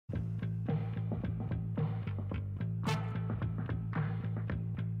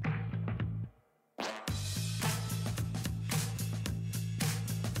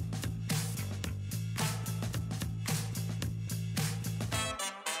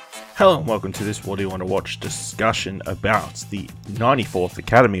Hello and welcome to this What Do You Want to Watch discussion about the 94th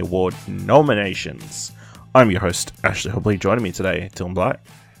Academy Award nominations. I'm your host, Ashley Hobley. Joining me today, Dylan Blight.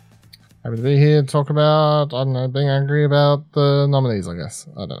 Happy to be here to talk about, being angry about the nominees, I guess.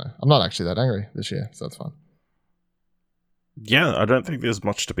 I don't know. I'm not actually that angry this year, so that's fine. Yeah, I don't think there's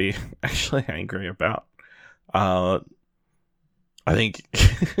much to be actually angry about. I think...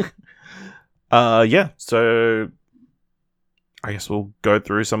 so... I guess we'll go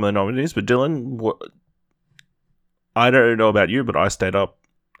through some of the nominees, but Dylan, I don't know about you, but I stayed up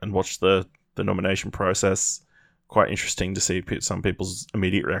and watched the nomination process. Quite interesting to see some people's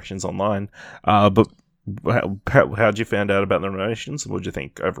immediate reactions online. But how did you find out about the nominations? What did you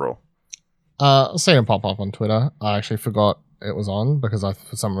think overall? I seen it pop up on Twitter. I actually forgot it was on because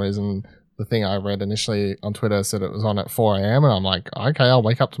for some reason the thing I read initially on Twitter said it was on at 4 a.m. and I'm like, okay, I'll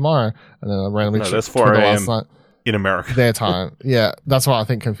wake up tomorrow. And then I randomly checked Twitter last night. In America. Their time. Yeah, that's what I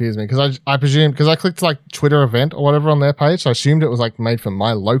think confused me. Because I presumed, because I clicked like Twitter event or whatever on their page, so I assumed it was like made for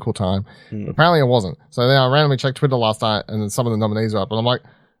my local time. Apparently it wasn't. So then I randomly checked Twitter last night and then some of the nominees were up. And I'm like,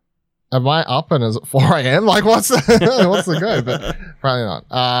 am I up and is it 4 a.m.? Like, what's the go? But apparently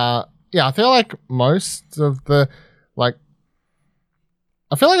not. Yeah, I feel like most of the,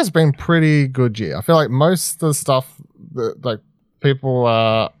 I feel like it's been pretty good year. I feel like most of the stuff that people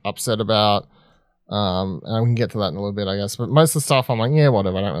are upset about, and we can get to that in a little bit, I guess. But most of the stuff, I'm like, yeah,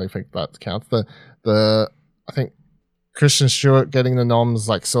 whatever. I don't really think that counts. I think Kristen Stewart getting the noms,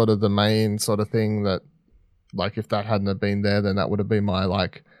 like, sort of the main sort of thing that, like, if that hadn't have been there, then that would have been my,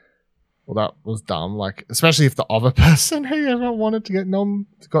 like, well, that was dumb. Like, especially if the other person who ever wanted to get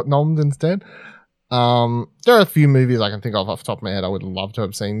got nommed instead. There are a few movies I can think of off the top of my head I would love to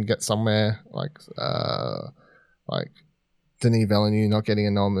have seen get somewhere, like Denis Villeneuve not getting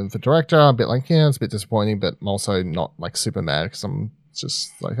a nom for director. I'm a bit like, yeah, it's a bit disappointing, but I'm also not like super mad because I'm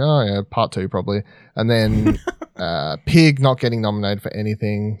just like, oh yeah, part 2 probably. And then Pig not getting nominated for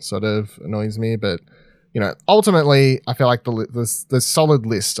anything sort of annoys me, but ultimately I feel like the solid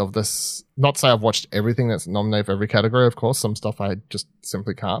list of this. Not to say I've watched everything that's nominated for every category. Of course, some stuff I just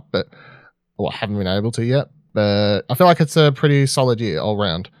simply can't, or haven't been able to yet. But I feel like it's a pretty solid year all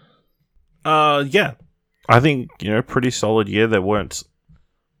round. Yeah. I think, pretty solid year. There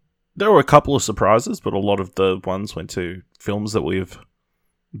were a couple of surprises, but a lot of the ones went to films that we've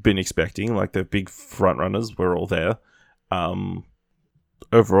been expecting, like the big front runners were all there.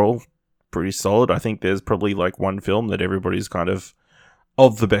 Overall, pretty solid. I think there's probably like one film that everybody's kind of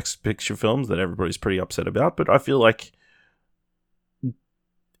the Best Picture films that everybody's pretty upset about, but I feel like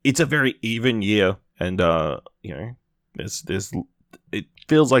it's a very even year, and there's it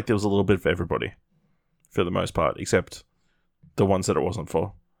feels like there was a little bit for everybody. For the most part, except the ones that it wasn't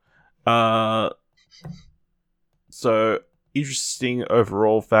for. So, interesting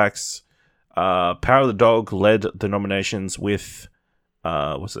overall facts. Power of the Dog led the nominations with,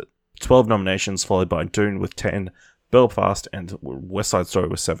 12 nominations, followed by Dune with 10, Belfast and West Side Story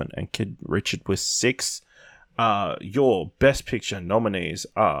with 7, and Kid Richard with 6. Your Best Picture nominees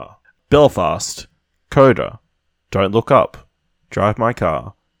are Belfast, Coda, Don't Look Up, Drive My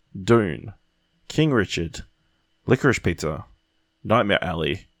Car, Dune, King Richard, Licorice Pizza, Nightmare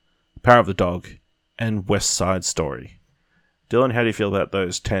Alley, Power of the Dog, and West Side Story. Dylan, how do you feel about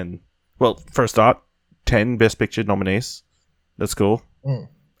those 10? Well, for a start, 10 Best Picture nominees. That's cool.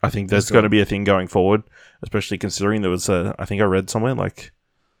 I think there's going to be a thing going forward, especially considering there was, I think I read somewhere, like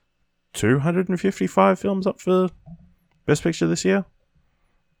 255 films up for Best Picture this year.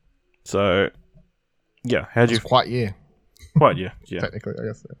 So, yeah. How'd you... Quite year. Quite year, yeah. Technically, I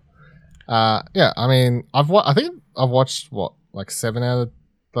guess, yeah. Yeah, I mean, I think I've watched, 7 out of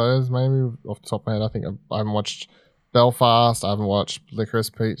those, maybe, off the top of my head. I think I haven't watched Belfast, I haven't watched Licorice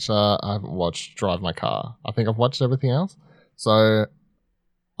Pizza, I haven't watched Drive My Car. I think I've watched everything else. So,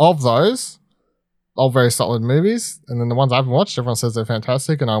 of those, all very solid movies, and then the ones I haven't watched, everyone says they're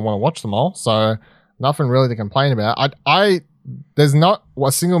fantastic, and I want to watch them all, so nothing really to complain about. There's not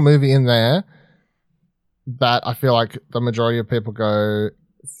a single movie in there that I feel like the majority of people go,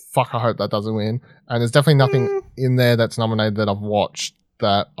 fuck, I hope that doesn't win. And there's definitely nothing in there that's nominated that I've watched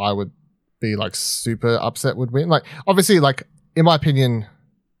that I would be like super upset would win. Like, obviously, like, in my opinion,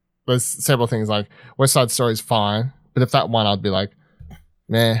 there's several things. Like, West Side Story is fine, but if that won, I'd be like,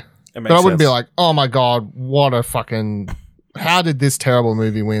 meh. But I wouldn't be like, oh my god, what a fucking, how did this terrible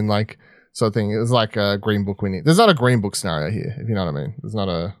movie win? Like, sort of thing. It was like a Green Book winning. There's not a Green Book scenario here, if you know what I mean. There's not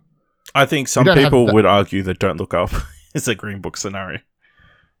a... I think some people would argue that Don't Look Up is a Green Book scenario.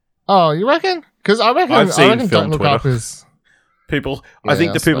 Oh, you reckon? Because I reckon Don't Look Up is... People, yeah, I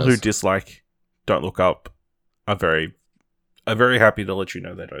think the people who dislike Don't Look Up are very I'm very happy to let you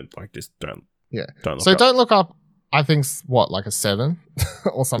know that I like this. Don't look So up. Don't Look Up, I think, like a 7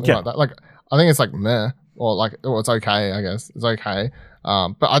 or something Yeah. like that. Like, I think it's like meh, or it's okay, I guess. It's okay.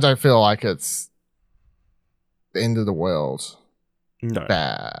 But I don't feel like it's the end of the world No.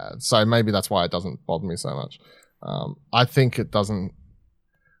 bad. So maybe that's why it doesn't bother me so much. I think it doesn't.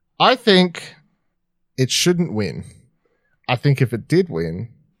 I think it shouldn't win. I think if it did win,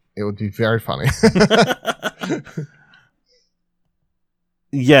 it would be very funny.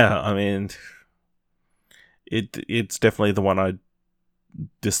 Yeah, I mean, it's definitely the one I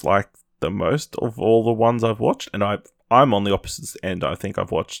dislike the most of all the ones I've watched, and I'm on the opposite end. I think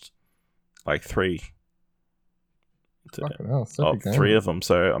I've watched like 3. Fucking hell, it's such a game. 3 of them,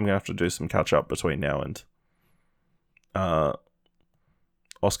 so I'm gonna have to do some catch up between now and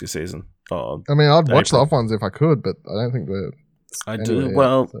Oscar season. I mean, I'd watch the off ones if I could, but I don't think we're. I do.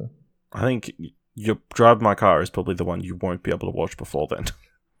 Well, so. I think your Drive My Car is probably the one you won't be able to watch before then.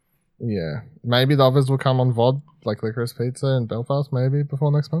 Yeah, maybe the others will come on VOD, like Licorice Pizza and Belfast, maybe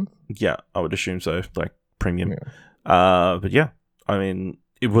before next month. Yeah, I would assume so, like premium. Yeah. But yeah, I mean,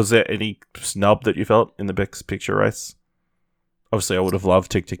 was there any snub that you felt in the Best Picture race? Obviously, I would have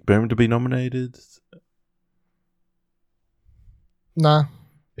loved Tick Tick Boom to be nominated. Nah,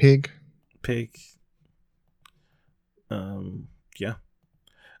 Pig. Yeah.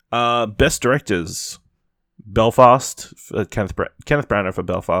 Best directors: Belfast, Kenneth Branagh for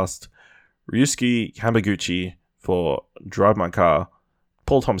Belfast, Ryusuke Hamaguchi for Drive My Car,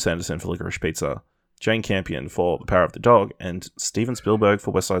 Paul Thomas Anderson for Licorice Pizza, Jane Campion for The Power of the Dog, and Steven Spielberg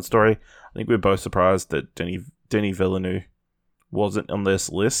for West Side Story. I think we're both surprised that Denis Villeneuve wasn't on this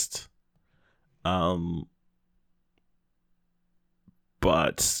list.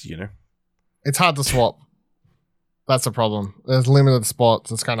 But, you know. It's hard to swap. That's a problem. There's limited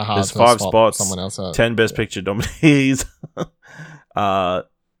spots. It's kind of hard There's to 5 swap spots, someone else out. 10 Best Picture nominees. I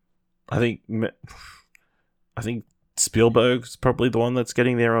think Spielberg's probably the one that's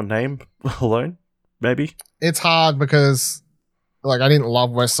getting there on name alone, maybe. It's hard because, like, I didn't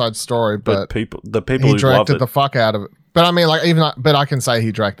love West Side Story, but the people he who directed love it, the fuck out of it. But I mean, like, but I can say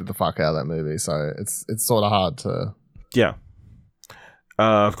he directed the fuck out of that movie, so it's sort of hard to. Yeah.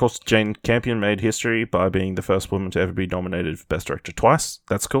 Of course, Jane Campion made history by being the first woman to ever be nominated for Best Director twice.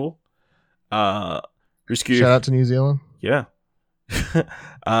 That's cool. Shout out to New Zealand. Yeah.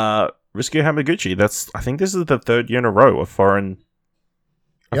 Ryusuke Hamaguchi. I think this is the 3rd year in a row a foreign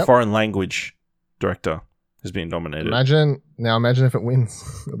language director has been nominated. Imagine if it wins.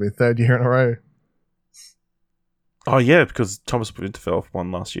 It'll be 3rd year in a row. Oh yeah, because Thomas Winterfeld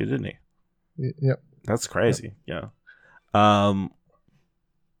won last year, didn't he? Yep. That's crazy. Yep. Yeah.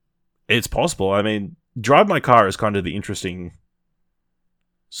 It's possible. I mean, Drive My Car is kind of the interesting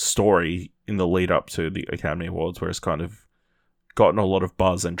story in the lead up to the Academy Awards, where it's kind of gotten a lot of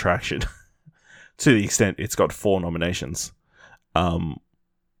buzz and traction to the extent it's got 4 nominations. But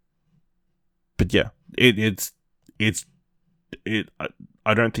yeah, I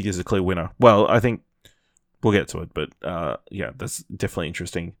don't think it's a clear winner. Well, I think we'll get to it, but yeah, that's definitely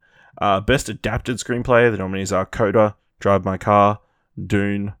interesting. Best Adapted Screenplay, the nominees are Coda, Drive My Car,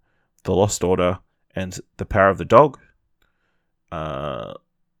 Dune, The Lost Order, and The Power of the Dog. And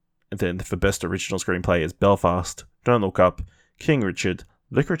then for Best Original Screenplay is Belfast, Don't Look Up, King Richard,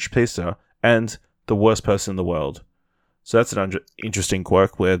 Licorice Pizza, and The Worst Person in the World. So that's an interesting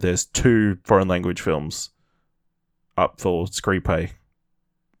quirk where there's 2 foreign language films up for screenplay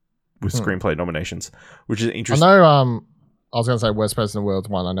with screenplay nominations, which is interesting. I know. I was going to say Worst Person in the World's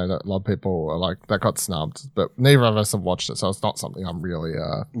one. I know that a lot of people are like that got snubbed, but neither of us have watched it, so it's not something I'm really.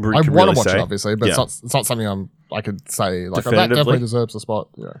 I want to watch it, obviously, but it's not something I could say like that definitely deserves a spot.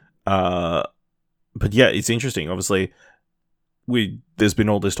 Yeah. But yeah, it's interesting. Obviously, there's been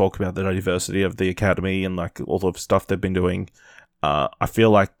all this talk about the diversity of the Academy and like all the stuff they've been doing. I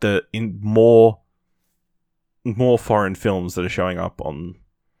feel like in more foreign films that are showing up on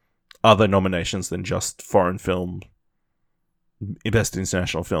other nominations than just foreign film. Best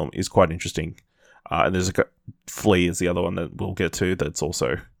International Film is quite interesting. And there's Flea is the other one that we'll get to that's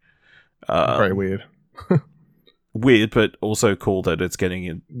also very weird. Weird, but also cool that it's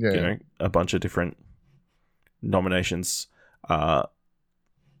getting a bunch of different nominations. Best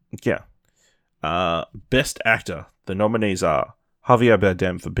Actor. The nominees are Javier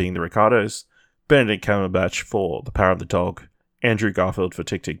Bardem for Being the Ricardos, Benedict Cumberbatch for The Power of the Dog, Andrew Garfield for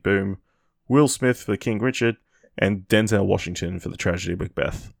Tick Tick Boom, Will Smith for King Richard, and Denzel Washington for The Tragedy of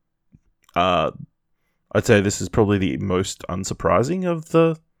Macbeth. I'd say this is probably the most unsurprising of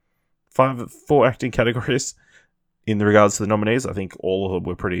the 4 acting categories in regards to the nominees. I think all of them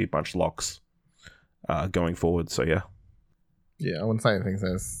were pretty much locks going forward, so yeah. Yeah, I wouldn't say anything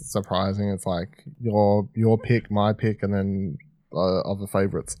that's surprising. It's like your pick, my pick, and then other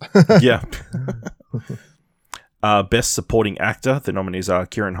favorites. Yeah. Best Supporting Actor. The nominees are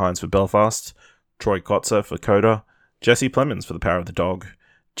Kieran Hines for Belfast, Troy Kotzer for Coda, Jesse Plemons for The Power of the Dog,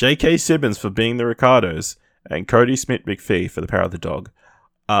 J.K. Simmons for Being the Ricardos, and Cody Smith-McPhee for The Power of the Dog.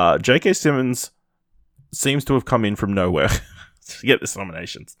 J.K. Simmons seems to have come in from nowhere to get this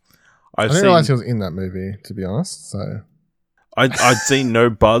nominations. I didn't realize he was in that movie, to be honest. So I'd seen no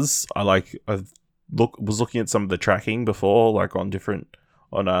buzz. was looking at some of the tracking before, like on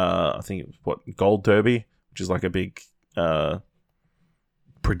I think it was Gold Derby, which is like a big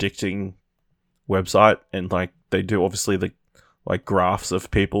predicting website, and like they do obviously the like graphs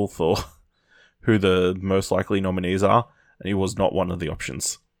of people for who the most likely nominees are, and he was not one of the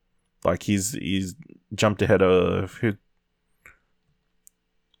options. Like he's jumped ahead of who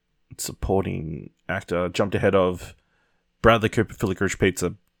supporting actor jumped ahead of Bradley Cooper for Licorice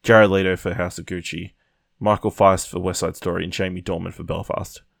Pizza, Jared Leto for House of Gucci, Michael Feist for West Side Story, and Jamie Dornan for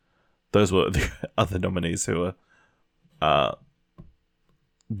Belfast. Those were the other nominees who were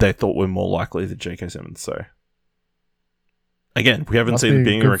they thought were more likely than J.K. Simmons. So again, we haven't seen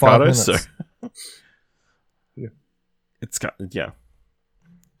Being a Ricardo, so yeah, it's yeah.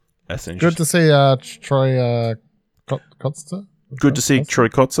 That's good to see Troy Kotzer. Good to see Troy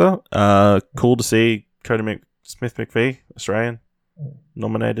Kotzer. Cool to see Cody Smith-McPhee, Australian,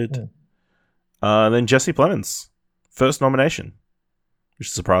 nominated. And then Jesse Plemons, first nomination, which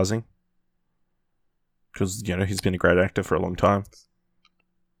is surprising because he's been a great actor for a long time.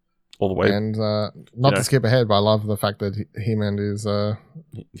 All the way, and not to skip ahead, but I love the fact that him and his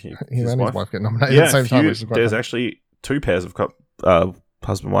wife get nominated at the same time. There's actually two pairs of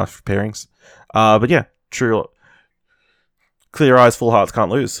husband-wife pairings, but yeah, true. Clear eyes, full hearts,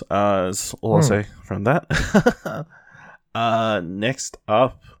 can't lose. Is all I'll say from that. Next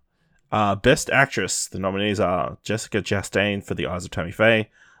up, Best Actress. The nominees are Jessica Chastain for The Eyes of Tammy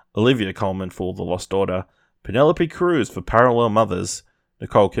Faye, Olivia Colman for The Lost Daughter, Penelope Cruz for Parallel Mothers,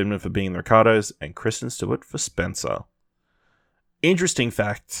 Nicole Kidman for Being the Ricardos, and Kristen Stewart for Spencer. Interesting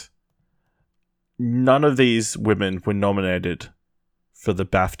fact, none of these women were nominated for the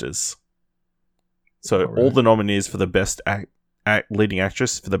BAFTAs. So all the nominees for the Best Leading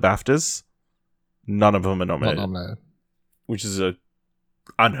Actress for the BAFTAs, none of them are nominated. Not nominated. Which is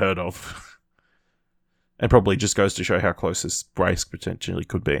unheard of. And probably just goes to show how close this race potentially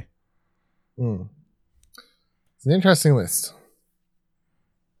could be. It's an interesting list.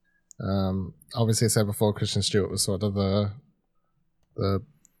 Obviously, I said before, Kristen Stewart was sort of the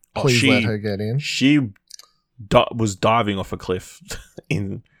please let her get in. She was diving off a cliff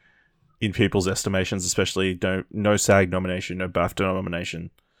in people's estimations, especially no SAG nomination, no BAFTA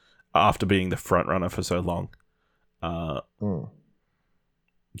nomination, after being the front runner for so long.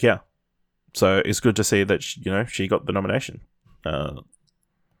 Yeah, so it's good to see that she got the nomination.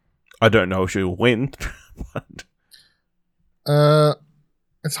 I don't know if she'll win, but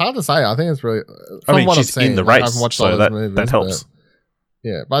it's hard to say. I think it's really. I mean, she's in the race, so that helps.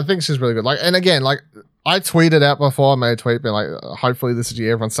 Yeah, but I think she's really good. Like, and again, like I tweeted out before, I made a tweet being like, hopefully this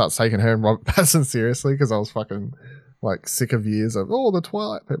year everyone starts taking her and Robert Pattinson seriously, because I was fucking like sick of years of the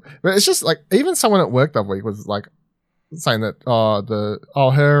Twilight people. But it's just like, even someone at work that week was like saying that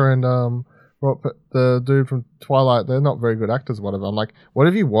her and the dude from Twilight, they're not very good actors or whatever. I'm like, what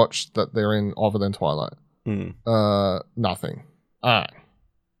have you watched that they're in other than Twilight? Nothing. Alright.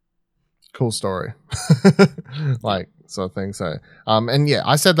 Cool story. Like, sort of thing. So, and yeah,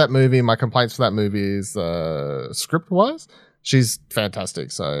 I said that movie, my complaints for that movie is script wise, she's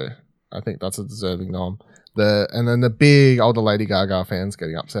fantastic. So I think that's a deserving nom. And then the big older Lady Gaga fans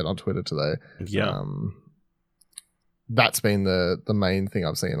getting upset on Twitter today. Yeah. That's been the main thing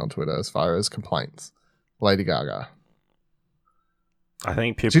I've seen on Twitter as far as complaints. Lady Gaga. I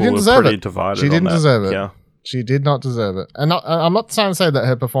think people were pretty divided. She didn't deserve it. Yeah. She did not deserve it. And I'm not trying to say that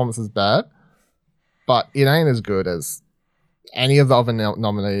her performance is bad, but it ain't as good as any of the other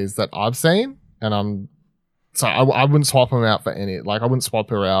nominees that I've seen. And I wouldn't swap them out for any. Like, I wouldn't swap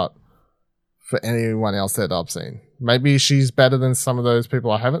her out for anyone else that I've seen. Maybe she's better than some of those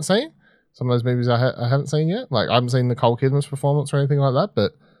people I haven't seen. Some of those movies I haven't seen yet. Like, I haven't seen Nicole Kidman's performance or anything like that.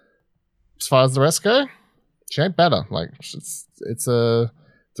 But as far as the rest go, she ain't better. Like, it's a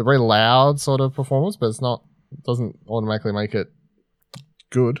very loud sort of performance, but it doesn't automatically make it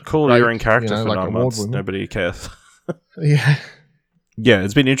good. Cool, you're in character for 9 months. Nobody cares. Yeah. Yeah,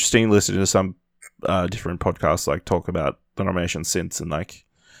 it's been interesting listening to some different podcasts like talk about the nomination since, and like,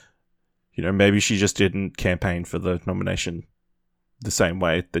 maybe she just didn't campaign for the nomination the same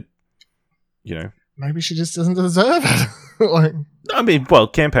way that, maybe she just doesn't deserve it. Like, I mean, well,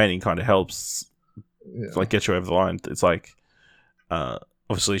 campaigning kind of helps, yeah. like, get you over the line. It's like,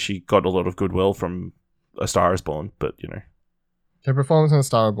 obviously, she got a lot of goodwill from A Star Is Born, but you know, Her performance in A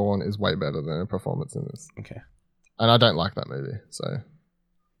Star Is Born is way better than her performance in this. okay, And I don't like that movie, so.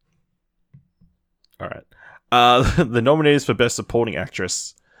 all right. The nominees for Best Supporting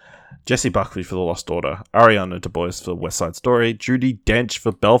Actress: Jessie Buckley for The Lost Daughter, Ariana DeBose for West Side Story, Judi Dench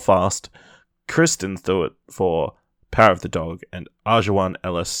for Belfast, Kristen Stewart for Power of the Dog, and Arjuan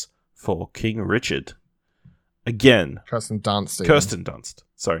Ellis for King Richard. Again, Kirsten Dunst. Kirsten Dunst.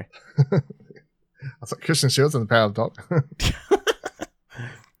 Sorry. I was like, Kristen Shields in The Power of the Dog.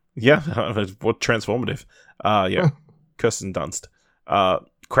 Yeah, what transformative. Yeah, Kirsten Dunst.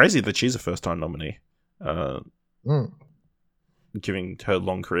 Crazy that she's a first-time nominee. Giving her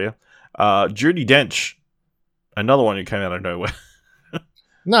long career. Judi Dench, another one who came out of nowhere.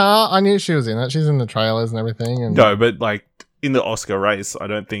 No, I knew she was in it. She's in the trailers and everything. And No, but like in the Oscar race, I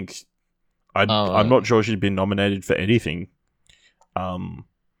don't think right. I'm not sure she'd been nominated for anything.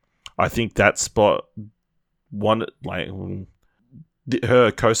 I think that spot one, like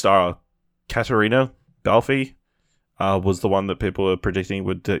her co-star Katarina Balfe was the one that people were predicting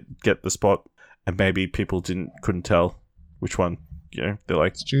would get the spot, and maybe people couldn't tell which one. You know, they're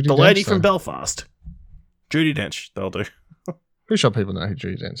like Judi the Dench, lady from though. Belfast, Judi Dench. They'll do. Pretty sure people know who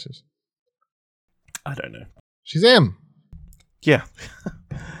Judi Dench is. I don't know. She's M. Yeah.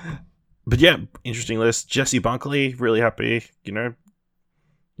 But yeah, interesting list. Jessie Buckley, really happy. You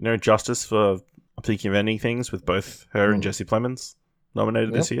know, justice for I'm thinking of ending things with both her and Jesse Plemons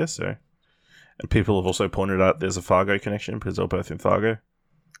nominated this year. So, and people have also pointed out there's a Fargo connection because they're both in Fargo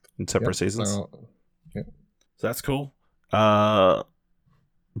in separate seasons. So that's cool. But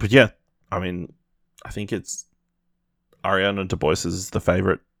yeah, I mean, I think it's Ariana DeBose is the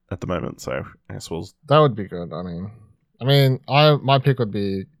favorite at the moment. So I guess that would be good. I mean, my pick would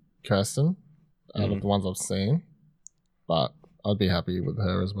be Kirsten out of the ones I've seen, but I'd be happy with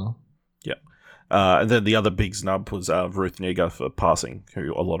her as well. Yeah. And then the other big snub was Ruth Negga for Passing,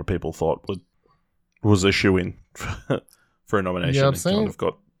 who a lot of people thought was a shoo-in for a nomination. Yeah, and kind of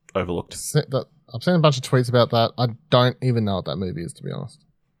got overlooked. I've seen a bunch of tweets about that. I don't even know what that movie is, to be honest.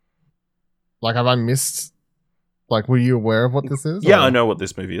 Like, have I missed... Like, were you aware of what this is? Yeah, I know what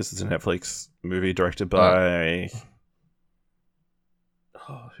this movie is. It's a Netflix movie directed by...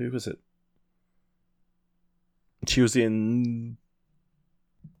 who was it? She was in...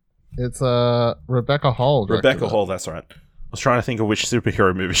 It's Rebecca Hall. Rebecca Hall, that's right. I was trying to think of which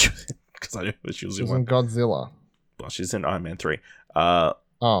superhero movie she was in, because I knew she was in one. Godzilla. Well, she's in Iron Man 3.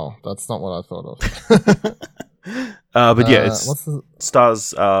 Oh, that's not what I thought of. But yeah, it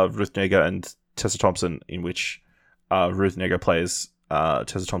stars Ruth Negga and Tessa Thompson, in which Ruth Negga plays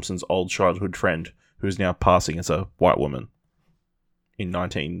Tessa Thompson's old childhood friend, who is now passing as a white woman in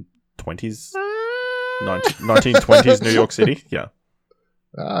 1920s New York City. Yeah.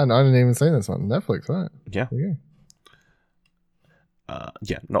 No, I didn't even see this one. Netflix, right? Yeah.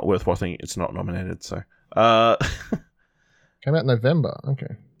 Yeah, not worth watching. It's not nominated, so. Came out in November.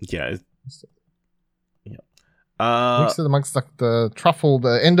 Okay. Yeah. Mixed it amongst the truffle,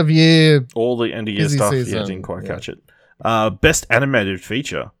 the end of year. All the end of year stuff. Season. Yeah, didn't quite catch it. Best animated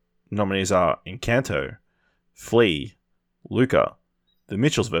feature nominees are Encanto, Flea, Luca, The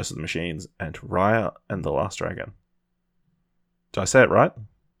Mitchells vs. the Machines, and Raya and the Last Dragon. Did I say it right?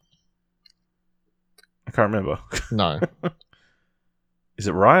 I can't remember. No. Is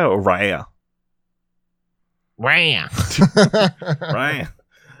it Raya or Raya? Raya.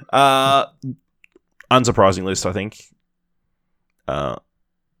 Raya. Unsurprising list, I think.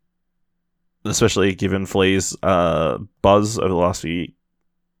 Especially given Flea's buzz over the last year.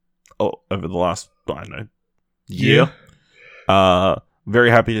 Very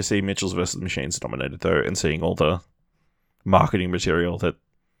happy to see Mitchells vs. the Machines nominated, though, and seeing all the marketing material that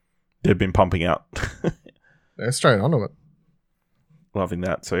they've been pumping out. They're straight onto it. Loving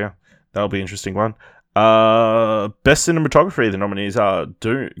that. So yeah, that'll be an interesting one. Best cinematography, the nominees are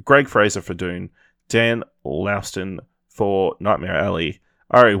Greg Fraser for Dune, Dan Lauston for Nightmare Alley,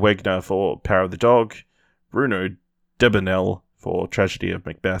 Ari Wegner for Power of the Dog, Bruno Debonel for Tragedy of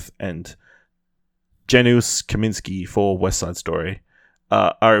Macbeth, and Janusz Kaminski for West Side Story.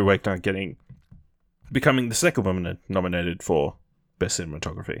 Ari Wegner becoming the second woman nominated for Best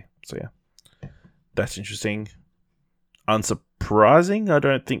Cinematography. So yeah, that's interesting. Unsurprising,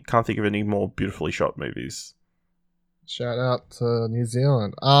 can't think of any more beautifully shot movies. Shout out to New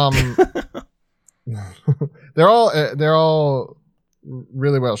Zealand. They're all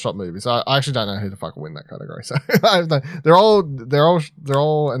really well shot movies. I actually don't know who the fuck will win that category. So I have no, they're all and they're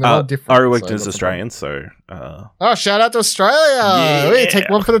all different. Ari Wigton is so Australian, so oh, shout out to Australia! Yeah. We take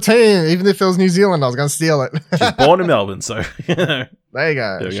one for the team, even if it was New Zealand. I was going to steal it. she's born in Melbourne, so There you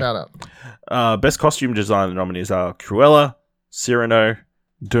go. There we Shout go. out. Best costume design nominees are Cruella, Cyrano,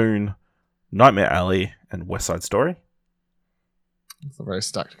 Dune, Nightmare Alley, and West Side Story. It's a very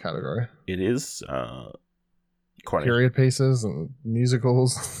stacked category. It is quite Period pieces and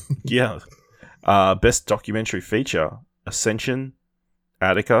musicals. yeah. Best documentary feature: Ascension,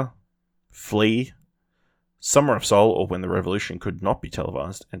 Attica, Flea, Summer of Soul, or When the Revolution Could Not Be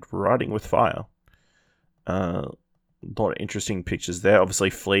Televised, and Riding with Fire. A lot of interesting pictures there. Obviously,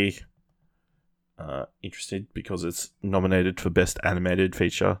 Flea. Interested because it's nominated for Best Animated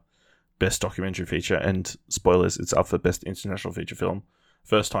Feature, Best Documentary Feature, and spoilers, it's up for Best International Feature Film.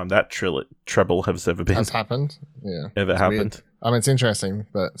 First time that treble has ever been Has happened. Yeah. ever It's happened. weird. I mean, it's interesting,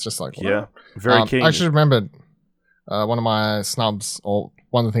 but it's just like, Yeah, very keen. I actually remembered one of my snubs, or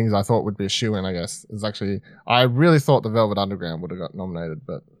one of the things I thought would be a shoe-in, I guess, is actually, I really thought The Velvet Underground would have got nominated,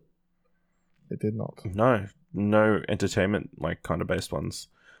 but it did not. No entertainment like kind of based ones.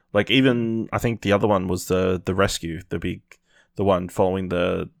 Like even I think the other one was the Rescue, the one following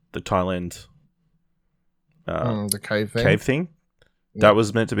the Thailand The cave thing. cave thing. Yeah. That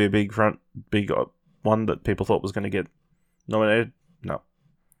was meant to be a big one that people thought was going to get nominated. No,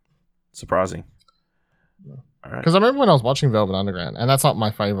 surprising. No. All right. Because I remember when I was watching Velvet Underground, and that's not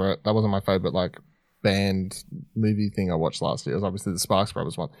my favorite. That wasn't my favorite like band movie thing I watched last year. It was obviously the Sparks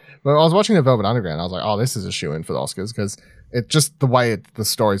Brothers one. But I was watching the Velvet Underground. I was like, oh, this is a shoe in for the Oscars because it just the way the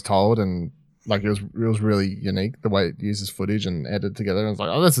story's told and like it was really unique the way it uses footage and edited together. And I was like,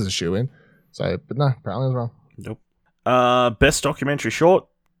 oh, this is a shoe in. So, but no, apparently I was wrong. Nope. Best documentary short: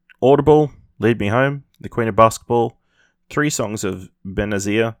 Audible, Lead Me Home, The Queen of Basketball, 3 Songs of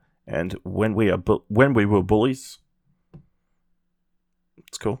Benazir, and When We Were Bullies.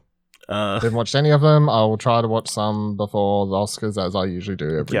 It's cool. Didn't watch any of them. I will try to watch some before the Oscars, as I usually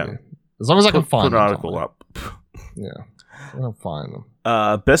do every year. As long as I can find put an them article somewhere. up. Yeah, I'll find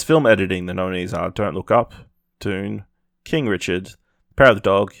them. Best film editing. The nominees are Don't Look Up, Dune, King Richard, Power of the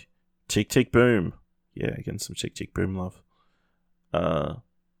Dog, Tick Tick Boom. Yeah, again some Tick Tick Boom love.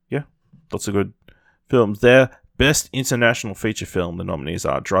 Yeah, lots of good films there. Best international feature film. The nominees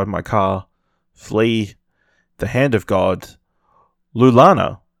are Drive My Car, Flea, The Hand of God,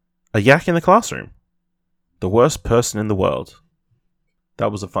 Lulana, A Yak in the Classroom, The Worst Person in the World.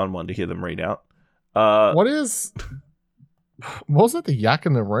 That was a fun one to hear them read out. What was it? The Yak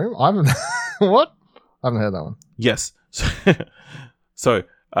in the Room? I haven't. What? I haven't heard that one. Yes. So,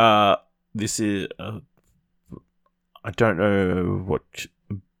 this is I don't know what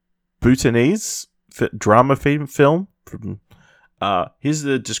Bhutanese drama film. From here's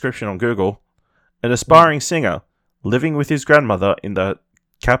the description on Google: an aspiring singer living with his grandmother in the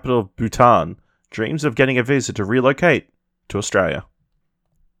capital of Bhutan dreams of getting a visa to relocate to Australia.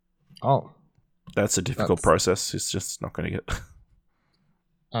 Oh, That's a difficult process. It's just not going to get.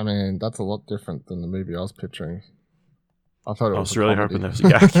 I mean, that's a lot different than the movie I was picturing. I thought it was. I was a really comedy. hoping there was a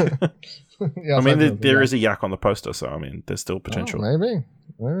yak. Yeah, I mean, there is a yak on the poster, so I mean, there's still potential. Maybe.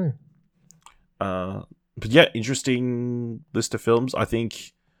 But yeah, interesting list of films. I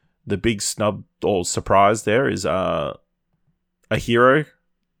think the big snub or surprise there is A Hero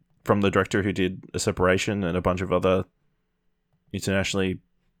from the director who did A Separation and a bunch of other internationally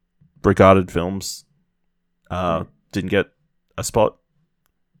regarded films. Didn't get a spot.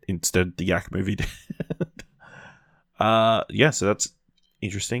 Instead, the Yak movie did. Yeah, so that's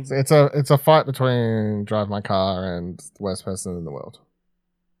interesting. It's a fight between Drive My Car and the Worst Person in the World.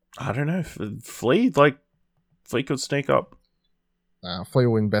 I don't know. Flea could sneak up. Flea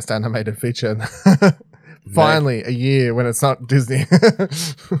will win Best Animated Feature. Finally, a year when it's not Disney.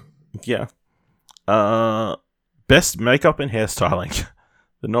 Yeah. Best makeup and hairstyling.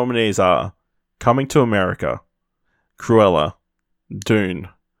 The nominees are Coming to America, Cruella, Dune,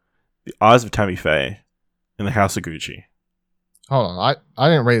 The Eyes of Tammy Faye, and The House of Gucci. Hold on, I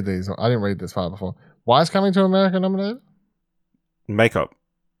didn't read these. I didn't read this far before. Why is Coming to America nominated? Makeup.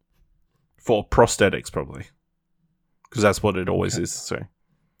 For prosthetics, probably. Because that's what it always is. So,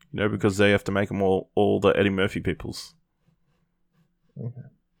 because they have to make them all the Eddie Murphy peoples. Okay.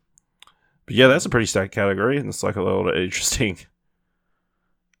 But yeah, that's a pretty stacked category, and it's like a lot of interesting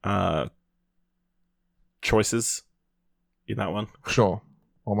choices in that one. Sure.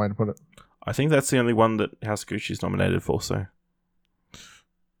 One way to put it. I think that's the only one that House of Gucci is nominated for, so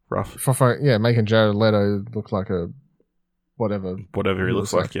rough. For making Jared Leto look like a whatever he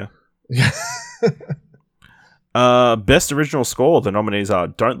looks like, yeah. Yeah. Best original score. The nominees are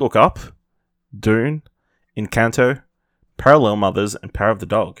Don't Look Up, Dune, Encanto, Parallel Mothers, and Power of the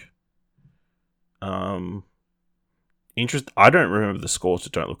Dog. I don't remember the score to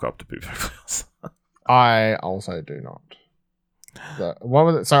Don't Look Up, to be perfectly honest. I also do not. What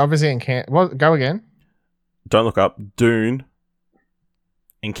was it? So obviously go again. Don't Look Up, Dune,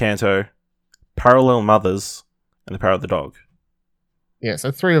 Encanto, Parallel Mothers, and The Power of the Dog. Yeah,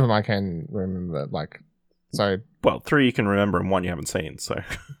 so 3 of them I can remember. Well, 3 you can remember and 1 you haven't seen, so...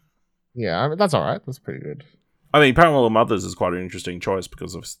 Yeah, I mean, that's alright. That's pretty good. I mean, Parallel Mothers is quite an interesting choice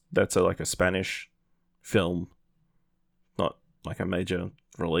because that's a Spanish film, not like a major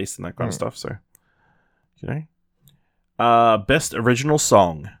release and that kind of stuff, so... Best original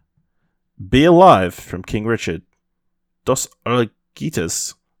song. Be Alive from King Richard. Dos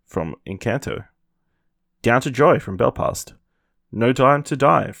Oruguitas from Encanto. Down to Joy from Belfast. No Time to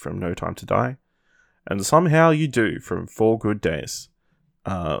Die from No Time to Die. And Somehow You Do from 4 Good Days.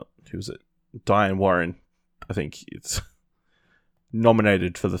 Who was it? Diane Warren. I think it's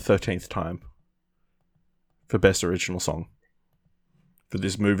nominated for the 13th time for Best Original Song for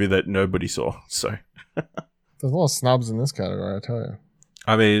this movie that nobody saw, so... There's a lot of snubs in this category, I tell you.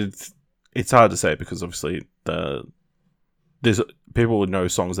 I mean, it's hard to say because obviously there's people would know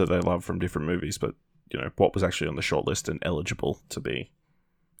songs that they love from different movies, but what was actually on the shortlist and eligible to be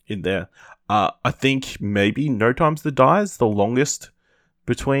in there. I think maybe No Time to Die is the longest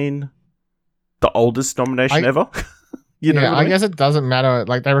between the oldest nomination ever. I guess it doesn't matter.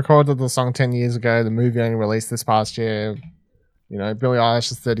 Like, they recorded the song 10 years ago. The movie only released this past year. Billie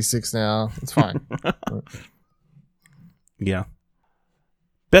Eilish is 36 now. It's fine. Yeah.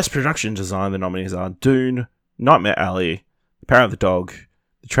 Best production design. The nominees are Dune, Nightmare Alley, The Power of the Dog,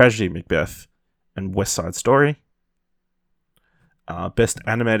 The Tragedy of Macbeth, and West Side Story. Best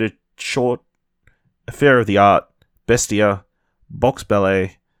animated short, Affair of the Art, Bestia, Box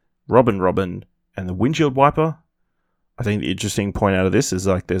Ballet, Robin, and The Windshield Wiper. I think the interesting point out of this is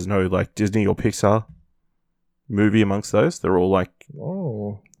there's no Disney or Pixar movie amongst those. They're all I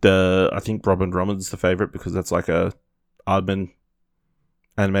think Robin's the favorite because that's a Aardman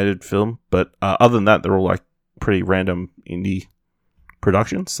animated film, but other than that, they're all pretty random indie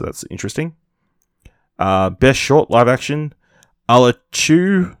productions, so that's interesting. Best short live action, Ala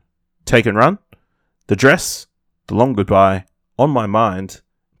Chu, Take and Run, The Dress, The Long Goodbye, On My Mind,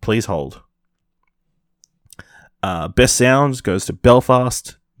 Please Hold. Best sound goes to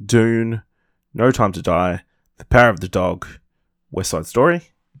Belfast, Dune, No Time to Die, The Power of the Dog, West Side Story.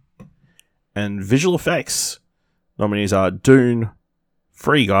 And visual effects nominees are Dune,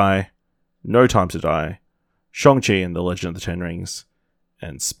 Free Guy, No Time to Die, Shang-Chi and the Legend of the Ten Rings,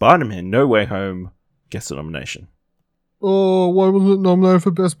 and Spider-Man No Way Home gets a nomination. Oh, why wasn't it nominated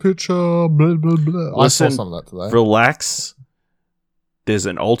for Best Picture? Blah, blah, blah. Listen, I saw some of that today. Relax. There's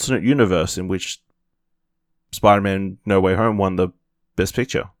an alternate universe in which Spider-Man No Way Home won the Best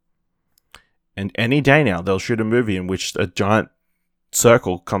Picture. And any day now, they'll shoot a movie in which a giant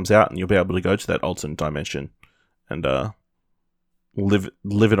circle comes out and you'll be able to go to that alternate dimension and live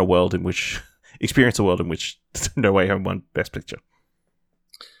in a world in which... experience a world in which No Way Home won Best Picture.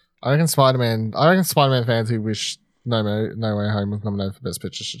 I reckon Spider-Man fans who wish No Way Home was nominated for Best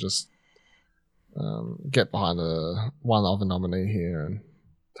Picture should just get behind one other nominee here and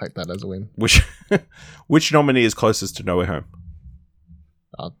take that as a win. Which nominee is closest to No Way Home?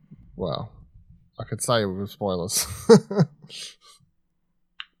 Well, I could say with spoilers.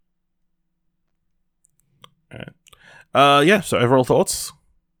 Yeah, so overall thoughts?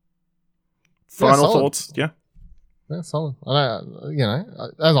 Final thoughts? Yeah. Yeah, solid.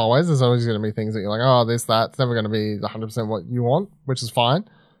 As always, there's always going to be things that you're like, oh, this, that. It's never going to be 100% what you want, which is fine.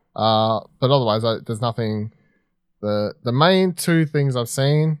 But otherwise, there's nothing. The main 2 things I've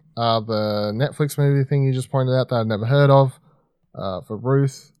seen are the Netflix movie thing you just pointed out that I've never heard of, for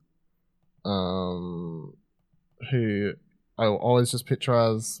Ruth, who I will always just picture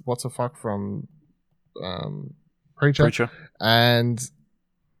as what's the fuck from Preacher. And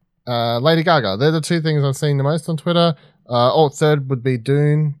Lady Gaga. They're the 2 things I've seen the most on Twitter. Third would be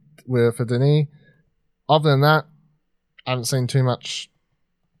Dune for Denis. Other than that, I haven't seen too much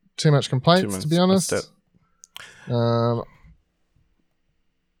complaints, to be honest.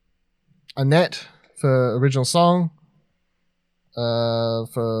 Annette for original song.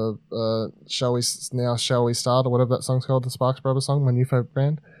 For Shall We Start, or whatever that song's called, the Sparks Brothers song, my new favorite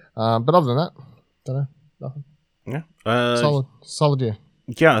band. But other than that, don't know, nothing. Yeah, solid year.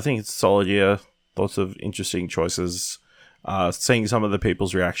 Yeah, I think it's a solid year. Lots of interesting choices. Seeing some of the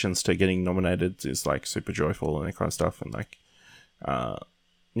people's reactions to getting nominated is super joyful and that kind of stuff. And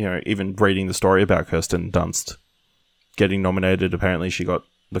even reading the story about Kirsten Dunst getting nominated. Apparently, she got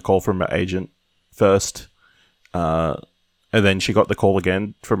the call from her agent first, and then she got the call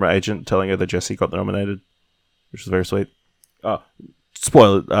again from her agent telling her that Jessie got nominated, which is very sweet.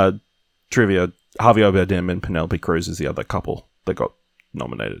 Spoiler trivia: Javier Bardem and Penelope Cruz is the other couple that got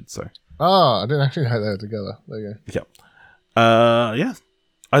nominated. So, I didn't actually know they were together. There you go. Yeah.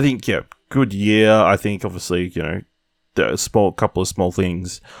 I think good year. I think obviously the couple of small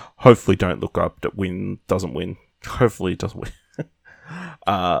things. Hopefully, don't look up that doesn't win. Hopefully, it doesn't win.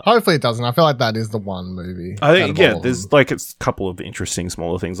 Hopefully it doesn't. I feel like that is the one movie. I think there's it's a couple of interesting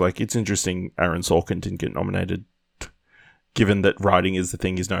smaller things. Like it's interesting Aaron Sorkin didn't get nominated, given that writing is the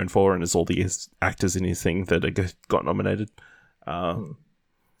thing he's known for, and it's all the actors in his thing that got nominated. But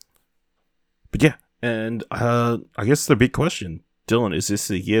yeah, and I guess the big question, Dylan, is this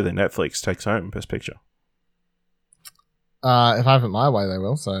the year that Netflix takes home Best Picture? If I have it my way, they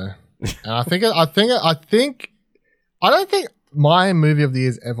will. So, and I don't think my movie of the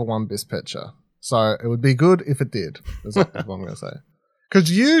year's ever won Best Picture. So it would be good if it did. Is what I'm going to say.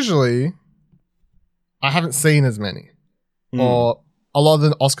 Because usually, I haven't seen as many, or a lot of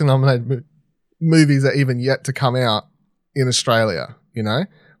the Oscar-nominated movies are even yet to come out in Australia.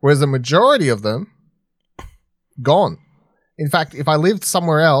 Whereas the majority of them gone. In fact, if I lived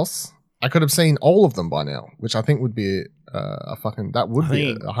somewhere else, I could have seen all of them by now, which I think would be a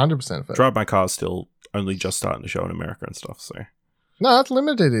 100% fair. Drive My Car is still only just starting to show in America and stuff, so. No, it's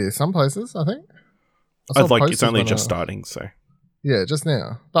limited here. Some places, I think. It's only just starting, so. Yeah, just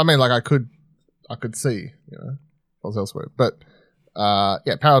now. But I mean, like, I could see, what's elsewhere. But,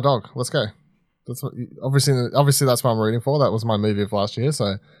 Power Dog, let's go. That's what obviously that's what I'm rooting for. That was my movie of last year,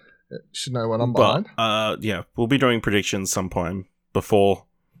 so should know what I'm behind. We'll be doing predictions sometime before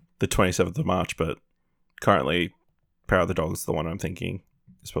the 27th of March, but currently Power of the Dog is the one I'm thinking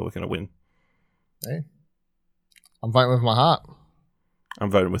is probably going to win. Hey, I'm voting with my heart. I'm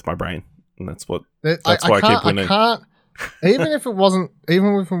voting with my brain, and that's why I keep winning. I can't, even if it wasn't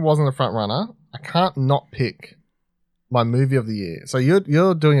a front runner, I can't not pick my movie of the year. So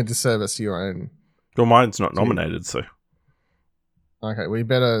you're doing a disservice to your own. Well, mine's not nominated, so. Okay, we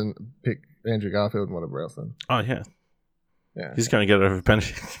better pick Andrew Garfield and whatever else then. Oh yeah, yeah. He's going to get over Penny.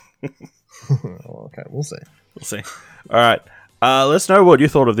 Okay, we'll see. All right. Let us know what you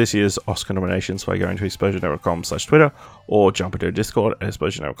thought of this year's Oscar nominations by going to exposurenetwork.com/Twitter or jump into Discord at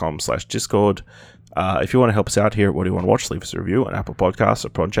exposurenetwork.com/Discord. If you want to help us out here, what do you want to watch? Leave us a review on Apple Podcasts or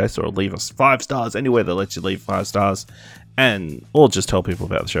Podchaser, or leave us 5 stars anywhere that lets you leave 5 stars, or just tell people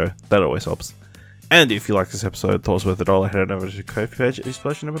about the show. That always helps. And if you like this episode, thought it was worth $1, head over to the Ko-fi page at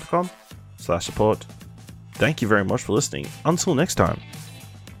explosurenetwork.com/support. Thank you very much for listening. Until next time,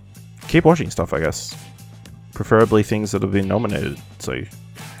 keep watching stuff, I guess. Preferably things that have been nominated, so you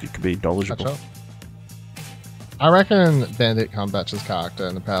could be knowledgeable. I reckon Benedict Cumberbatch's character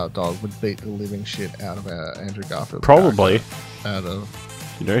in The Power Dog would beat the living shit out of Andrew Garfield. Probably. But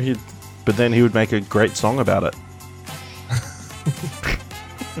then he would make a great song about it.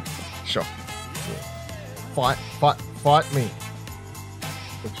 Sure. Yeah. Fight me.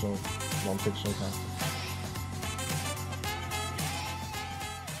 Fictional, non-fictional character.